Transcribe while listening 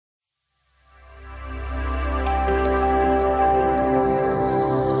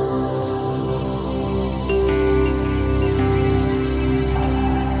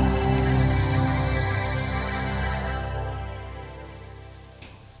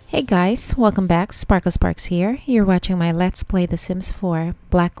Hey guys, welcome back. Sparkle Sparks here. You're watching my Let's Play The Sims 4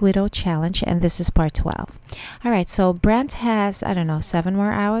 Black Widow Challenge, and this is part 12. Alright, so Brent has, I don't know, 7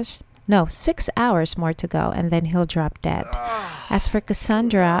 more hours? No, 6 hours more to go, and then he'll drop dead. As for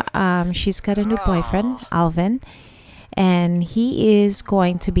Cassandra, she's got a new boyfriend, Alvin, and he is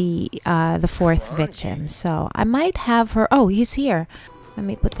going to be the 4th victim. So I might have her... Oh, he's here. Let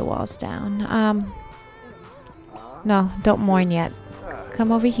me put the walls down. No, don't mourn yet.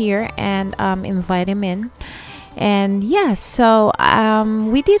 Come over here and invite him in. And yeah, so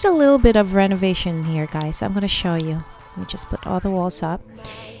we did a little bit of renovation here, guys. I'm gonna show you. Let me just put all the walls up,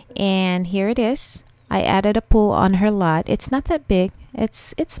 and here it is. I added a pool on her lot. It's not that big,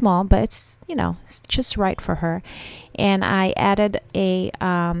 it's small, but it's, you know, it's just right for her. And I added a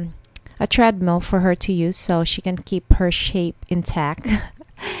treadmill for her to use so she can keep her shape intact.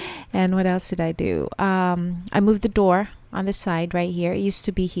 And what else did I do? I moved the door on the side right here. It used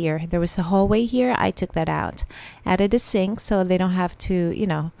to be here. There was a hallway here. I took that out. Added a sink so they don't have to, you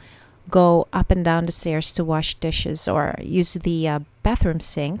know, go up and down the stairs to wash dishes or use the bathroom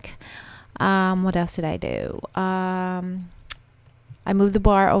sink. What else did I do? I moved the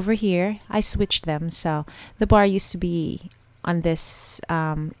bar over here. I switched them. So the bar used to be on this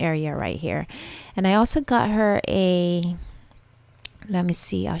area right here. And I also got her a... Let me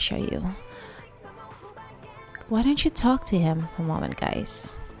see. I'll show you. Why don't you talk to him a moment,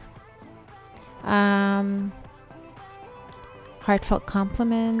 guys? Heartfelt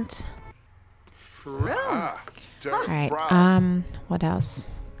compliment. Alright, what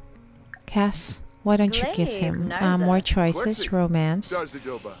else? Cass, why don't you kiss him? More choices, romance.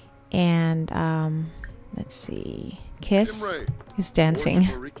 And, let's see. Kiss. He's dancing.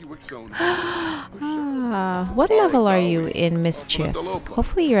 What level are you in Mischief?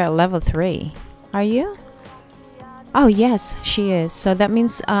 Hopefully you're at level 3. Are you? Oh yes, she is. So that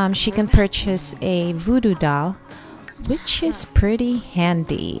means she can purchase a voodoo doll, which is pretty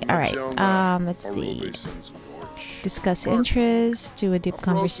handy. Alright, let's see. Discuss interests, do a deep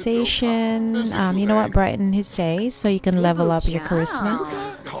conversation. You know what, brighten his day so you can level up your charisma.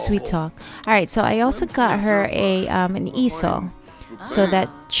 Sweet talk. Alright, so I also got her a an easel so that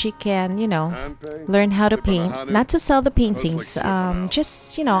she can, you know, learn how to paint. Not to sell the paintings,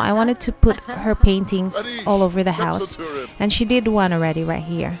 just, you know, I wanted to put her paintings all over the house. And she did one already right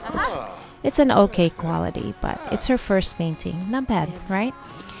here. Oops. It's an okay quality, but it's her first painting. Not bad, right?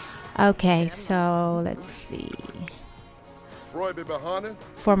 Okay, so let's see. 4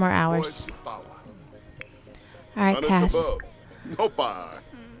 more hours. Alright, Cass.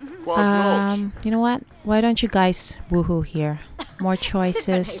 You know what? Why don't you guys woohoo here? More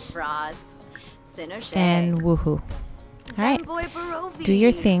choices and woohoo. Alright, do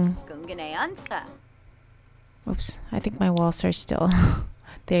your thing. Oops, I think my walls are still...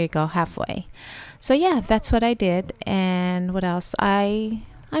 There you go, halfway. So yeah, that's what I did. And what else? I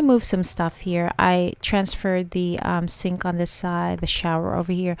moved some stuff here. I transferred the sink on this side, the shower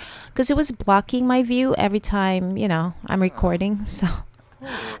over here, because it was blocking my view every time, you know, I'm recording. So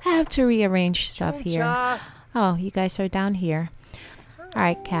I have to rearrange stuff here. Oh, you guys are down here.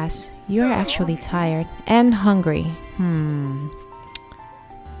 Alright, Cass, you're actually tired and hungry.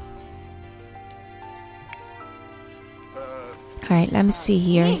 Alright, let me see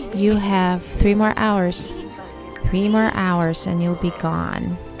here. You have 3 more hours. 3 more hours and you'll be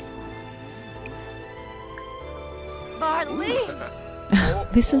gone. Bartley.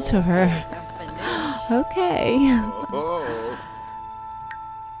 Listen to her. Okay.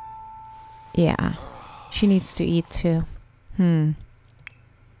 Yeah, she needs to eat too.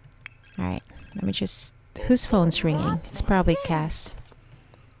 Alright, let me just... Whose phone's ringing? It's probably Cass.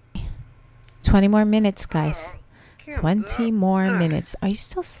 20 more minutes, guys. 20 more minutes. Are you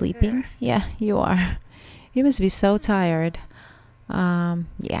still sleeping? Yeah, you are. You must be so tired.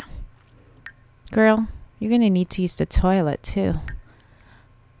 Yeah. Girl, you're gonna need to use the toilet too.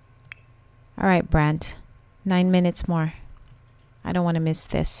 Alright, Brent. 9 minutes more. I don't want to miss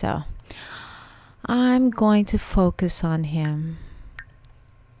this, so... I'm going to focus on him.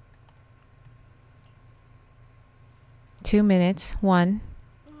 2 minutes. 1,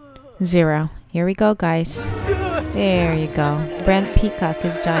 0. Here we go, guys. There you go. Brent Peacock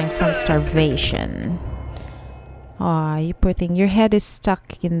is dying from starvation. Aw, you poor thing. Your head is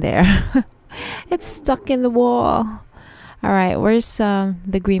stuck in there. It's stuck in the wall. Alright, where's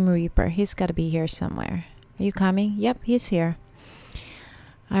the Grim Reaper? He's got to be here somewhere. Are you coming? Yep, he's here.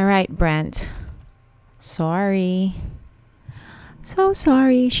 Alright, Brent. Sorry. So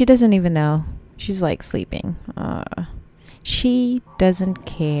sorry. She doesn't even know. She's like sleeping. She doesn't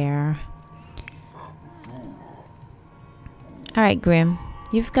care. Alright, Grim.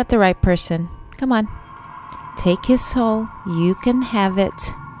 You've got the right person. Come on. Take his soul. You can have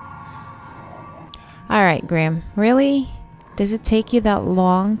it. Alright, Grim. Really? Does it take you that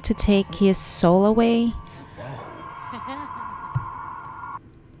long to take his soul away?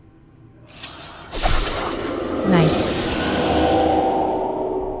 Nice.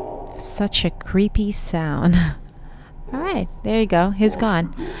 Such a creepy sound. Alright, there you go. He's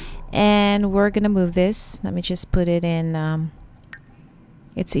gone. And we're gonna move this. Let me just put it in.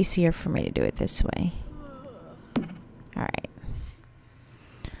 It's easier for me to do it this way. Alright.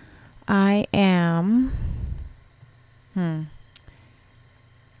 I am... Let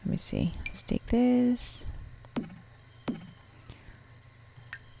me see. Let's take this.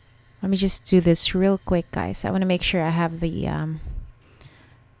 Let me just do this real quick, guys. I want to make sure I have the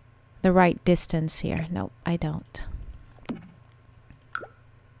right distance here. Nope, I don't.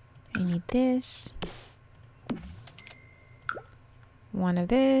 I need this. One of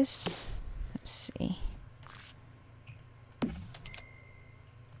this. Let's see.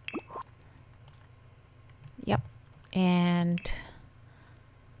 Yep. And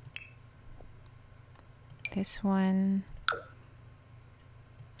this one.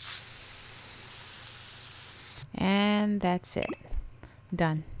 And that's it.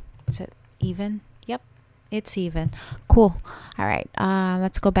 Done. Is it even? Yep, it's even. Cool. All right,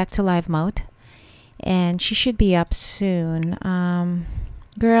 let's go back to live mode. And she should be up soon.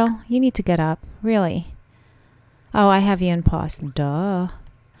 Girl, you need to get up. Really? Oh, I have you in pause. Duh.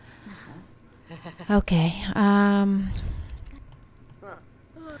 Okay.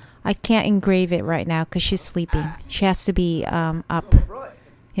 I can't engrave it right now because she's sleeping. She has to be up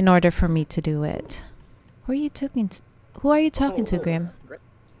in order for me to do it. Who are you talking to? Who are you talking to, Grim?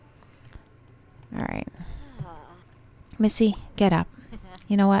 All right. Missy, get up.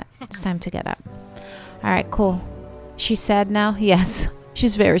 You know what? It's time to get up. All right, cool. She's sad now? Yes,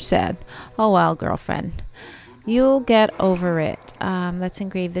 she's very sad. Oh, well, girlfriend. You'll get over it. Let's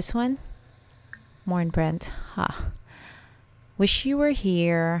engrave this one. Morn Brent. Huh. Wish you were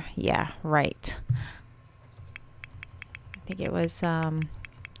here. Yeah, right. I think it was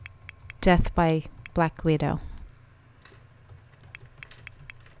Death by Black Widow.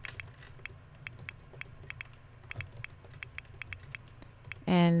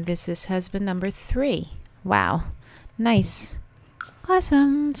 And this is husband number 3. Wow. Nice.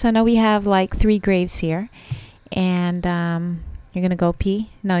 Awesome. So now we have like 3 graves here. And you're gonna go pee?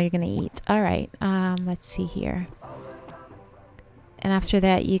 No, you're gonna eat. All right. Let's see here. And after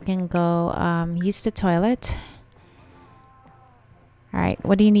that, you can go use the toilet. All right.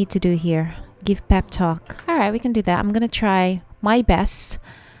 What do you need to do here? Give pep talk. All right, we can do that. I'm gonna try my best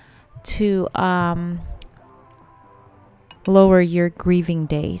to lower your grieving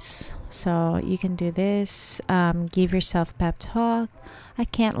days. So you can do this. Give yourself pep talk. I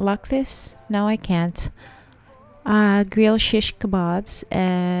can't lock this. No, I can't. Grill shish kebabs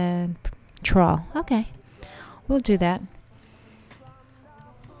and trawl. Okay, we'll do that.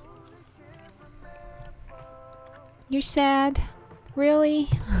 You're sad? Really?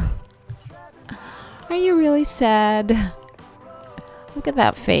 Are you really sad? Look at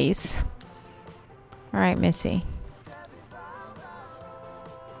that face. All right, Missy.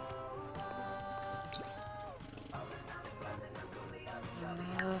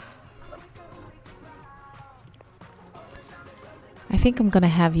 I think I'm gonna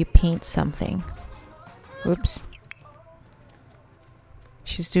have you paint something. Oops.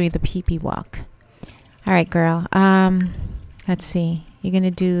 She's doing the pee-pee walk. All right, girl. Let's see. You're gonna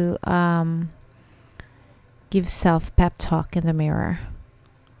do give self pep talk in the mirror.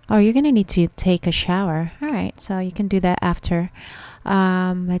 Oh, you're gonna need to take a shower. All right, so you can do that after.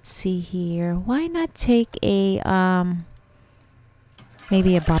 Let's see here. Why not take a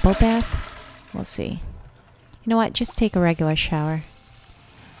maybe a bubble bath? We'll see. You know what? Just take a regular shower.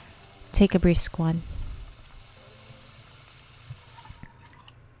 Take a brisk one.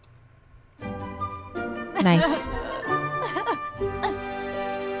 Nice.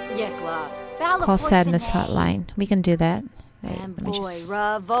 Call sadness hotline. We can do that. Wait, let me just...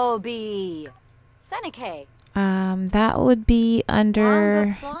 that would be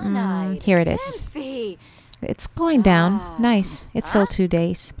under... here it is. It's going down. Nice. It's still 2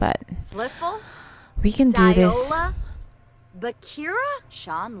 days, but... we can do this. That's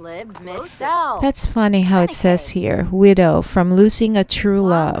funny how it says here, widow from losing a true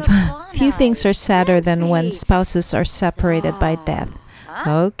love. Few things are sadder than when spouses are separated by death.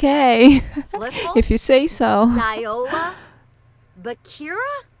 Okay, if you say so.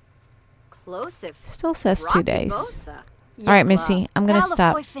 Still says 2 days. All right, Missy, I'm gonna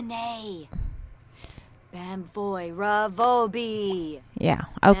stop. Bamvoy Ravobi. Yeah,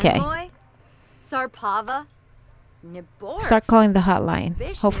 okay. Bamvoy Sarpava Nibor. Start calling the hotline.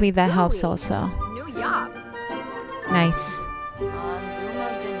 Hopefully that helps also. New Yop. Nice.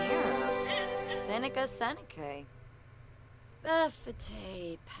 Anduma Ganir. Thenica Seneca.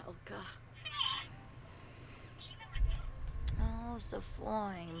 Befete Pelka. Oh,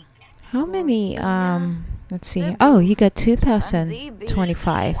 Safoim. How many, let's see. Oh, you got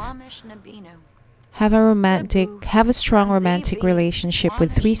 2025. Have a strong romantic relationship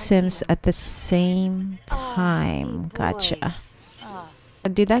with 3 Sims at the same time. Gotcha.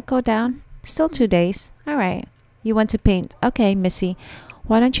 Did that go down? Still 2 days. All right. You want to paint? Okay, Missy.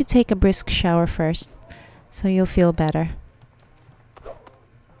 Why don't you take a brisk shower first so you'll feel better.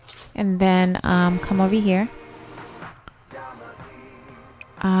 And then come over here.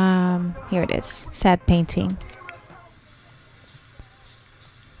 Here it is. Sad painting.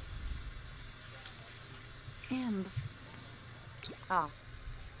 Oh.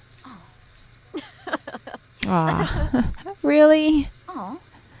 Aw. Really? Oh.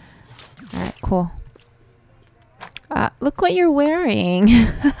 Alright, cool. Look what you're wearing.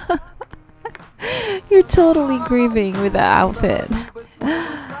 You're totally grieving with the outfit.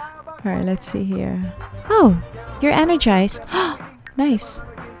 Alright, let's see here. Oh, you're energized. Nice.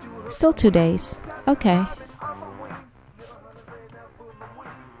 Still 2 days. Okay.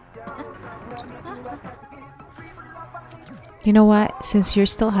 You know what? Since you're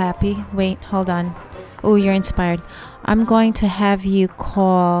still happy, wait, hold on. Oh, you're inspired. I'm going to have you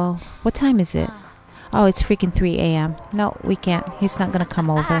call... What time is it? Oh, it's freaking 3 a.m. No, we can't. He's not gonna come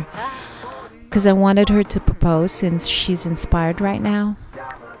over. Because I wanted her to propose since she's inspired right now.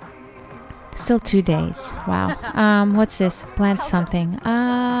 Still 2 days. Wow. What's this? Plant something.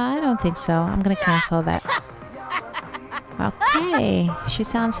 I don't think so. I'm gonna cancel that. Okay. She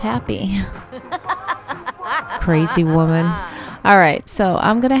sounds happy. Crazy woman. Alright, so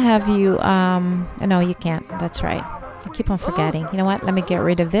I'm gonna have you no, you can't. That's right. I keep on forgetting. You know what? Let me get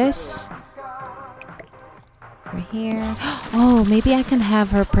rid of this. Right here. Oh, maybe I can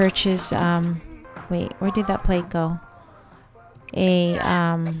have her purchase wait, where did that plate go? A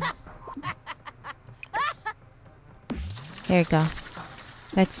there you go.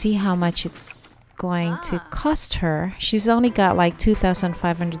 Let's see how much it's going to cost her. She's only got like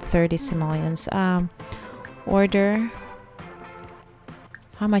 2,530 simoleons. Order.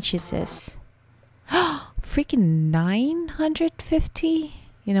 How much is this? Freaking 950.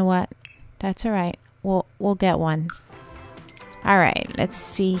 You know what? That's all right. We'll get one. All right. Let's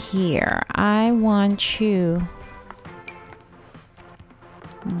see here. I want you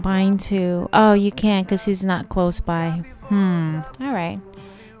bind to. Oh, you can't because he's not close by. All right.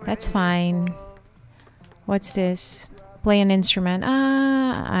 That's fine. What's this? Play an instrument.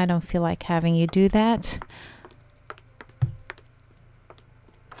 I don't feel like having you do that.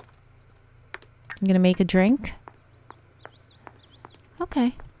 I'm gonna make a drink.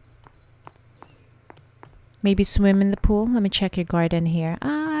 Okay. Maybe swim in the pool. Let me check your garden here.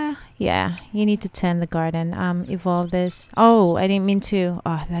 Yeah, you need to tend the garden. Evolve this. Oh, I didn't mean to.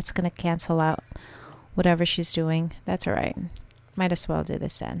 Oh, that's gonna cancel out whatever she's doing. That's all right. Might as well do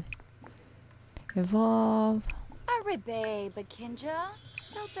this then. Evolve.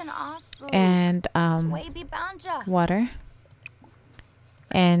 And water.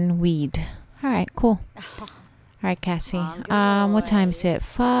 And weed. All right, cool. All right, Cassie. What time is it?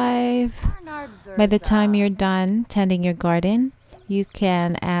 5. By the time you're done tending your garden, you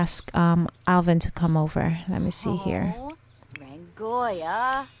can ask Alvin to come over. Let me see here.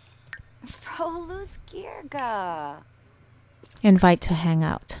 Invite to hang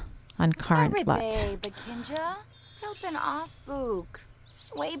out on current lot.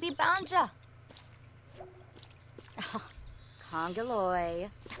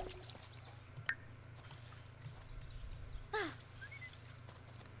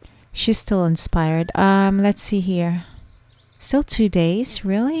 She's still inspired. Let's see here. Still 2 days?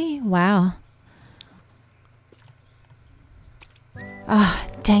 Really? Wow.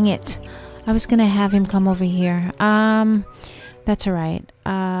 Dang it. I was gonna have him come over here. That's alright.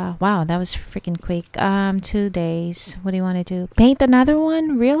 Wow, that was freaking quick. 2 days. What do you want to do? Paint another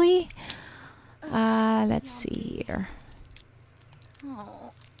one? Really? Let's see here.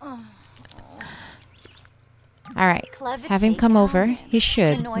 Alright, have him come over. He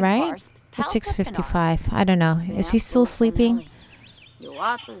should, right? It's 6:55. I don't know. Is he still sleeping?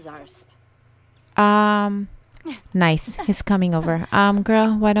 Nice. He's coming over.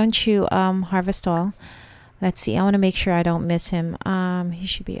 Girl, why don't you harvest all? Let's see. I want to make sure I don't miss him. He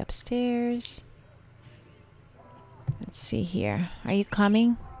should be upstairs. Let's see here. Are you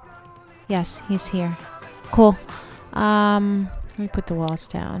coming? Yes, he's here. cool. Let me put the walls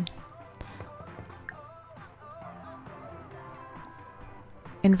down.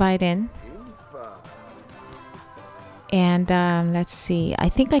 Invite in. And let's see. I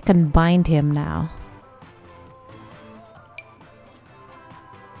think I can bind him now.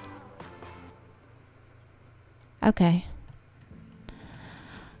 Okay.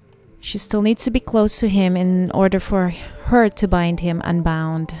 She still needs to be close to him in order for her to bind him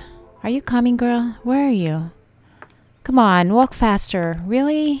unbound. Are you coming, girl? Where are you? Come on, walk faster.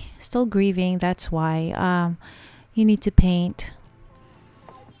 Really? Still grieving, that's why. You need to paint.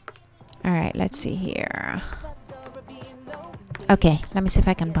 Alright, let's see here. Okay, let me see if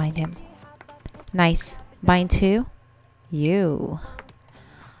I can bind him. Nice. Bind to you.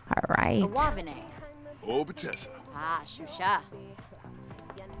 Alright. Ah, Shusha.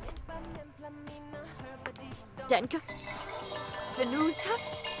 Denka. Venusa.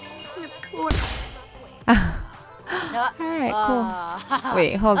 Alright, cool.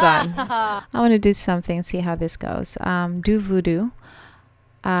 Wait, hold on. I want to do something, see how this goes. Do voodoo.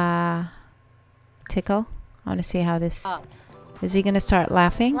 Tickle. I want to see how this... Is he going to start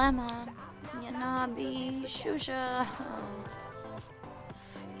laughing? Lemon. Yanabi. Shusha.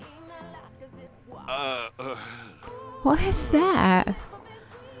 What is that?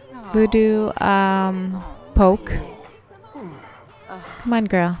 Voodoo, poke. Come on,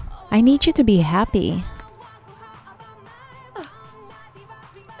 girl. I need you to be happy.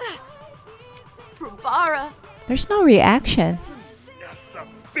 Prabara. There's no reaction. Yes, a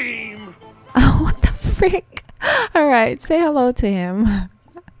beam. Oh, what the frick? Alright, say hello to him.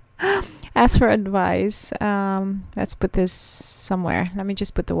 Ask for advice. Let's put this somewhere. Let me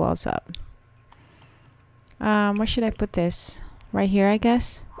just put the walls up. Where should I put this? Right here, I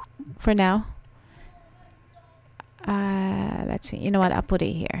guess. For now. Let's see. You know what? I'll put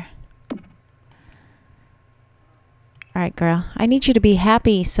it here. Alright, girl. I need you to be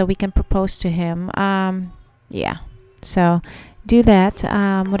happy so we can propose to him. Yeah. So, do that.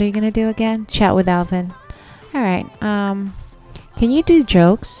 What are you going to do again? Chat with Alvin. Alright. Can you do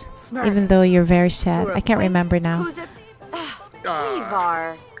jokes? Even though you're very sad. I can't remember now.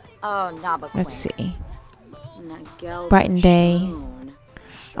 Let's see. Brighten day.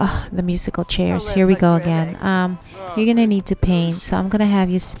 Oh, the musical chairs. Here we go again. You're gonna need to paint, so I'm gonna have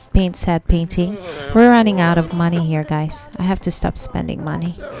you paint sad painting. We're running out of money here, guys. I have to stop spending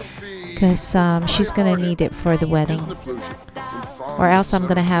money because she's gonna need it for the wedding, or else I'm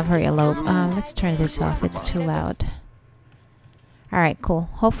gonna have her elope. Let's turn this off. It's too loud. All right, cool.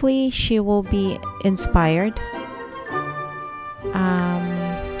 Hopefully she will be inspired.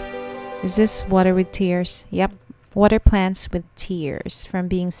 Is this water with tears? Yep. Water plants with tears from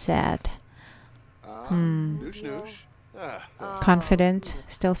being sad. Confident,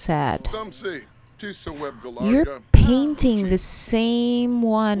 still sad. You're painting the same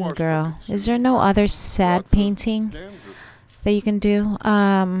one, girl. Is there no other sad painting that you can do?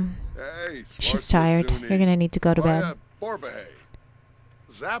 She's tired. You're gonna need to go to bed.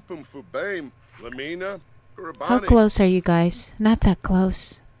 How close are you guys? Not that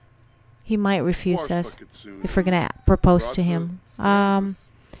close. He might refuse us if we're gonna propose to him.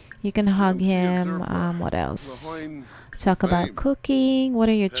 You can hug him. What else? Talk about cooking. What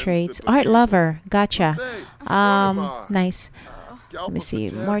are your traits? Art lover. Gotcha. Nice. Let me see.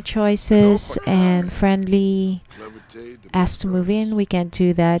 More choices and friendly. Asked to move in. We can't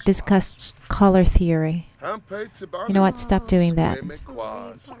do that. Discuss color theory. You know what? Stop doing that.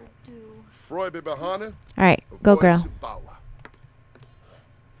 Alright, go girl.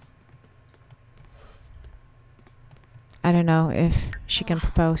 I don't know if she can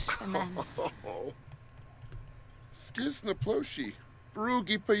propose. Alright,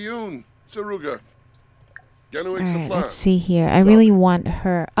 let's see here. I really want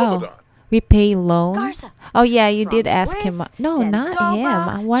her. Oh, repay loan? Oh yeah, you did ask him. No, not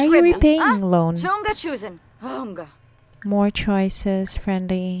him. Why are you repaying loan? More choices,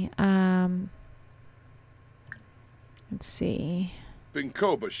 friendly. Let's see.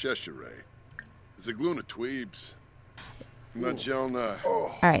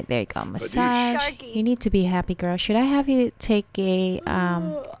 Alright, there you go. Massage. You need to be happy, girl. Should I have you take a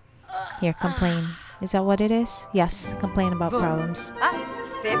here, complain. Is that what it is? Yes, complain about problems.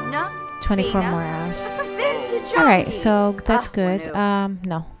 24 more hours. Alright, so that's good.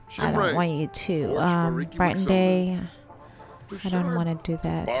 No, I don't want you to brighten day. I don't want to do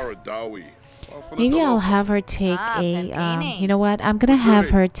that. Maybe I'll have her take a you know what? I'm gonna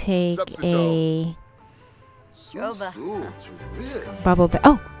have her take a bubble bath.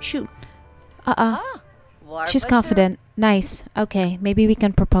 Oh, shoot. She's confident. Nice. Okay, maybe we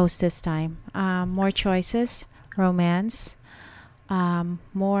can propose this time. More choices. Romance.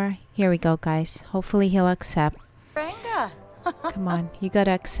 More. Here we go, guys. Hopefully he'll accept. Ranga. Come on, you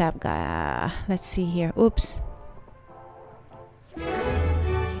gotta accept. Let's see here. Oops.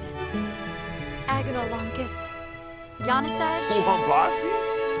 Agonolankis. Yanasaj. Bombasi?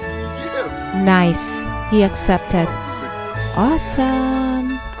 Yes. Nice. He accepted.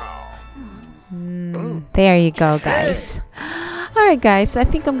 Awesome. There you go, guys. Alright, guys, I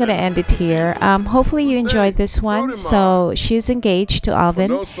think I'm gonna end it here. Hopefully you enjoyed this one. So she's engaged to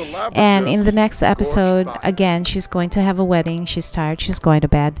Alvin, and in the next episode, again, she's going to have a wedding. She's tired, she's going to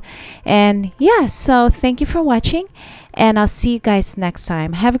bed. And yeah, so thank you for watching, and I'll see you guys next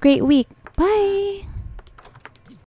time. Have a great week. Bye.